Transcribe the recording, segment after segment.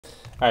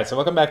All right, so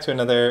welcome back to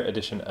another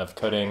edition of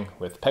Coding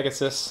with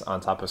Pegasus on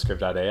top of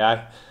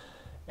Script.ai.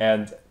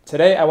 And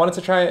today I wanted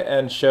to try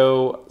and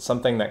show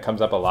something that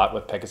comes up a lot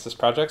with Pegasus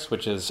projects,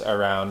 which is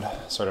around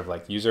sort of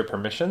like user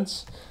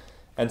permissions.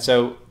 And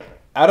so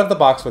out of the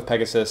box with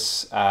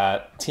Pegasus,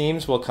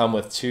 teams will come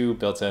with two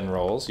built-in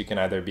roles. You can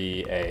either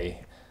be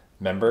a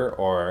member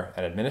or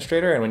an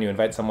administrator. And when you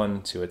invite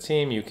someone to a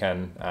team, you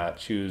can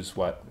choose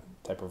what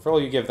type of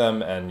role you give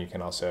them, and you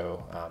can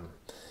also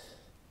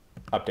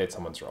update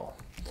someone's role.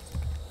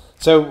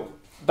 So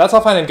that's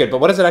all fine and good,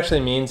 but what does it actually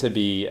mean to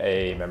be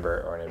a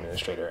member or an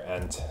administrator?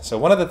 And so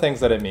one of the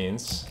things that it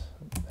means,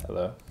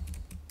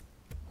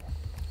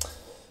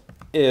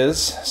 is,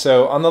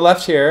 so on the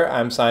left here,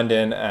 I'm signed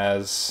in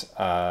as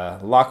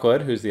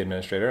Lockwood, who's the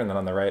administrator, and then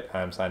on the right,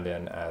 I'm signed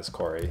in as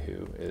Corey,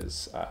 who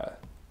is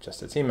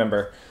just a team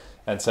member.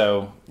 And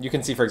so you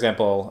can see, for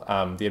example,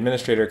 the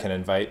administrator can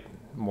invite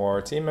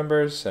more team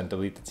members and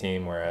delete the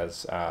team,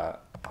 whereas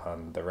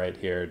on the right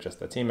here,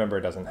 just the team member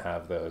doesn't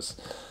have those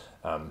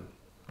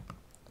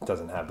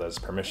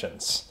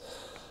permissions.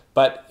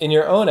 But in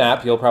your own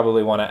app, you'll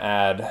probably want to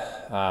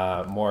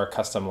add more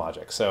custom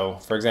logic. So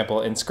for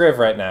example, in Scriv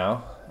right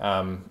now,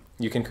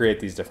 you can create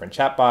these different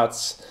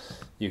chatbots.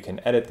 You can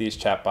edit these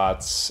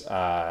chatbots.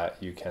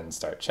 You can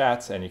start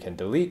chats, and you can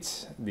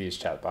delete these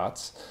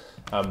chatbots.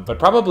 But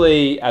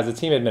probably as a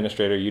team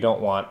administrator, you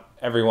don't want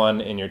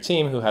everyone in your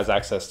team who has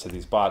access to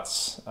these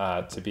bots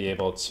to be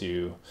able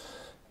to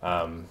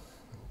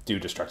do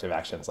destructive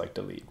actions like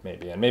delete,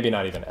 maybe, and maybe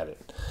not even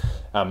edit.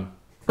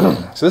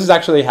 So this is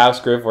actually how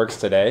Scriv works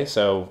today.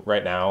 So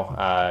right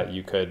now,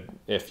 you could,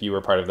 if you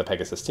were part of the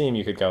Pegasus team,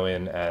 you could go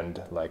in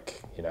and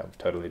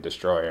totally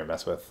destroy or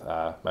mess with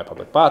my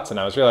public bots. And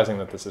I was realizing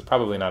that this is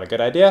probably not a good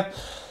idea.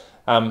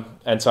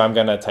 And so I'm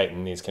going to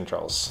tighten these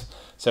controls.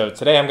 So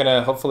today I'm going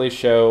to hopefully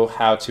show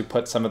how to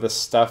put some of this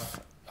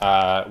stuff,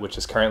 which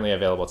is currently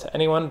available to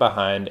anyone,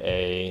 behind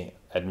a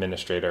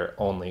administrator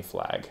only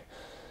flag.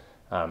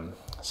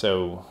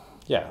 So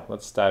yeah,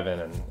 let's dive in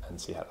and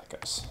see how that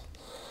goes.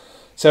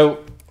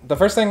 So the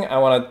first thing I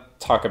want to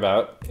talk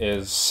about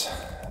is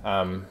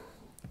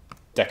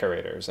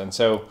decorators. And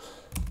so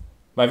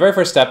my very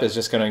first step is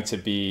just going to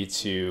be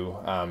to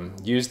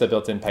use the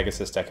built-in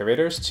Pegasus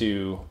decorators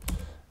to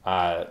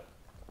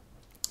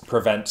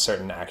prevent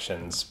certain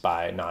actions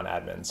by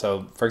non-admin.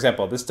 So for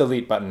example, this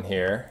delete button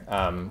here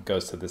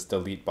goes to this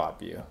delete bot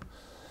view.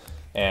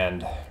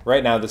 And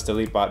right now this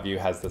delete bot view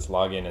has this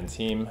login and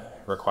team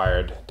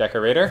required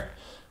decorator,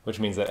 which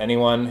means that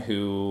anyone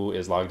who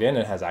is logged in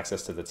and has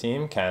access to the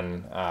team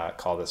can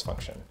call this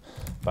function.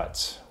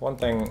 But one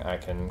thing I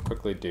can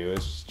quickly do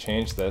is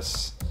change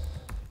this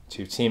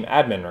to team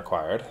admin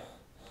required.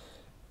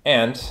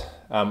 And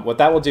what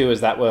that will do is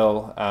that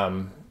will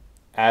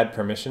add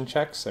permission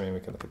checks. I mean, we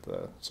can look at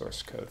the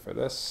source code for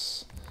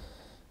this.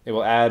 It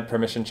will add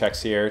permission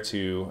checks here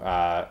to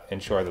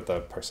ensure that the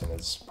person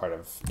is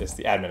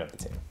the admin of the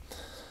team.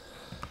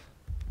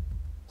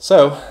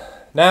 So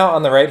now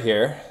on the right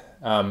here,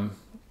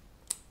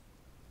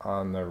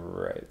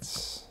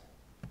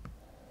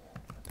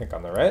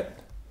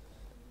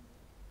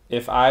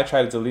 if I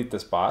try to delete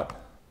this bot,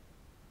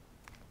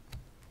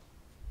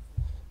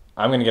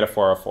 I'm going to get a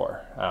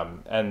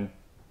 404. And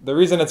the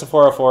reason it's a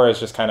 404 is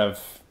just kind of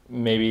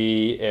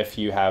maybe if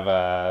you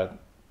have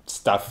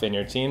stuff in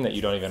your team that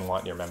you don't even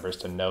want your members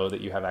to know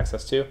that you have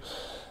access to,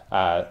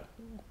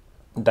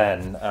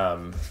 then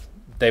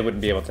they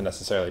wouldn't be able to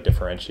necessarily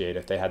differentiate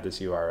if they had this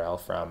URL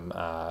from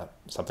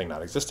something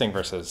not existing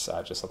versus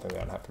just something they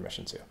don't have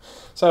permission to.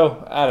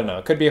 So I don't know,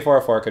 it could be a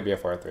 404, it could be a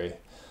 403.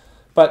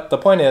 But the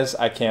point is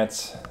I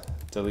can't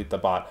delete the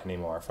bot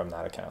anymore from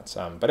that account.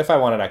 But if I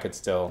wanted, I could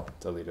still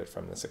delete it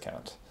from this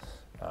account,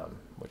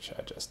 which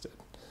I just did.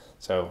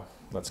 So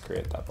let's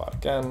create that bot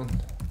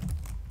again.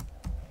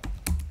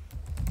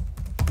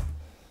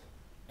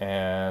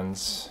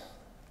 And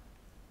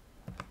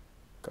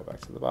go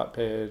back to the bot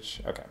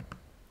page. Okay.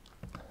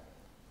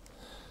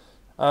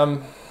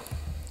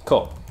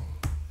 Cool.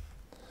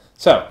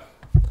 So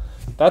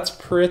that's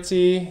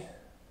pretty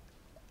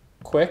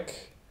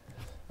quick,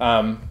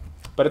 but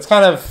it's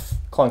kind of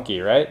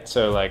clunky, right?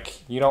 So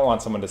like you don't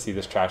want someone to see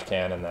this trash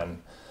can and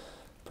then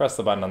press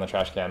the button on the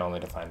trash can only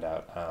to find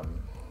out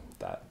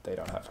that they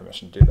don't have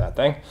permission to do that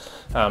thing.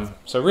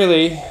 So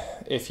really,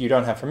 if you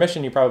don't have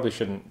permission, you probably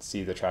shouldn't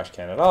see the trash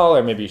can at all,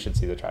 or maybe you should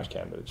see the trash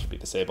can, but it should be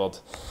disabled.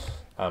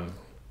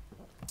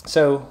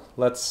 So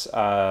let's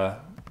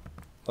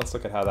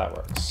look at how that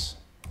works.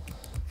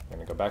 I'm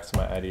going to go back to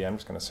my IDE. I'm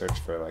just going to search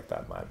for like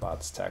that my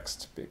bots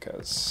text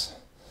because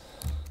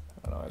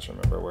I don't always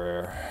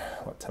remember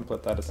what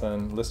template that is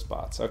in. List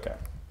bots. Okay.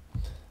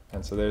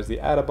 And so there's the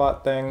add a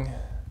bot thing.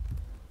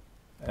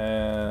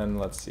 And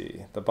let's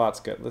see, the bots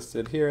get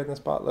listed here in this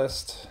bot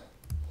list.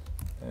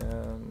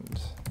 And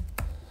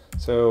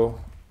so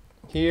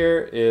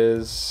here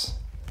is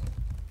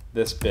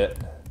this bit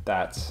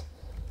that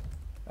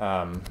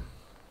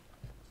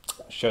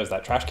shows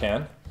that trash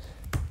can.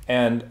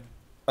 And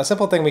a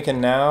simple thing we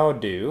can now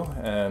do,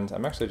 and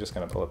I'm actually just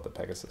going to pull up the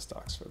Pegasus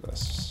docs for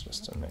this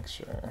just to make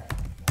sure.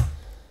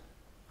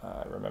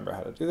 I remember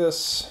how to do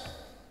this,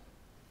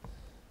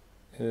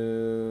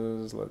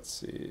 is, let's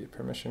see,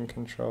 permission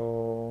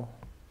control,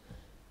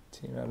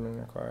 team admin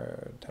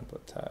required,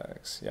 template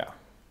tags, yeah.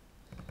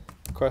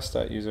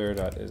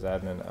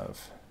 Request.user.isAdmin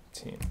of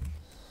team.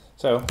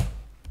 So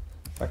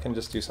if I can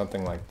just do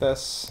something like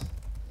this,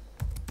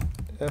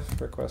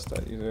 if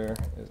request.user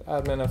is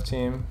admin of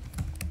team,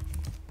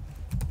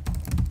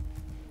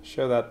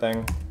 show that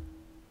thing,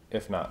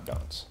 if not,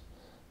 don't.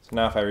 So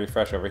now if I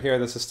refresh over here,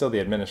 this is still the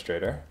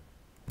administrator.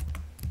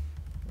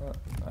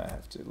 I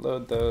have to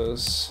load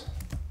those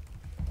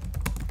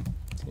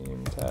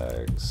team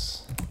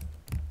tags.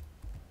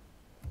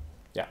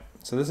 Yeah,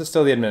 so this is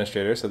still the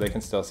administrator, so they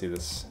can still see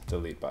this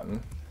delete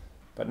button.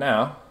 But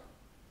now,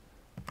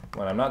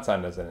 when I'm not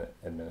signed as an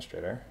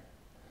administrator,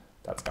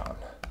 that's gone.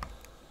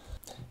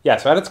 Yeah,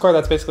 so at its core,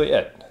 that's basically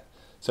it.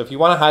 So if you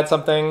want to hide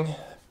something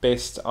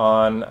based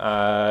on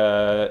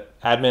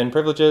admin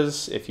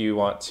privileges, if you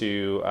want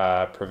to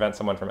prevent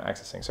someone from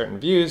accessing certain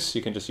views,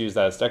 you can just use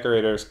that as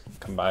decorators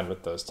combined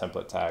with those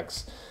template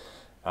tags.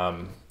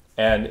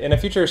 And in a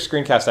future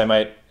screencast, I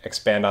might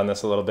expand on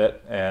this a little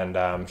bit and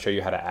show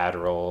you how to add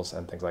roles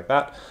and things like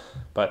that.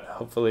 But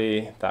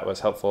hopefully that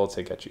was helpful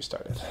to get you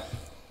started.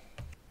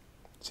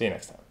 See you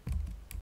next time.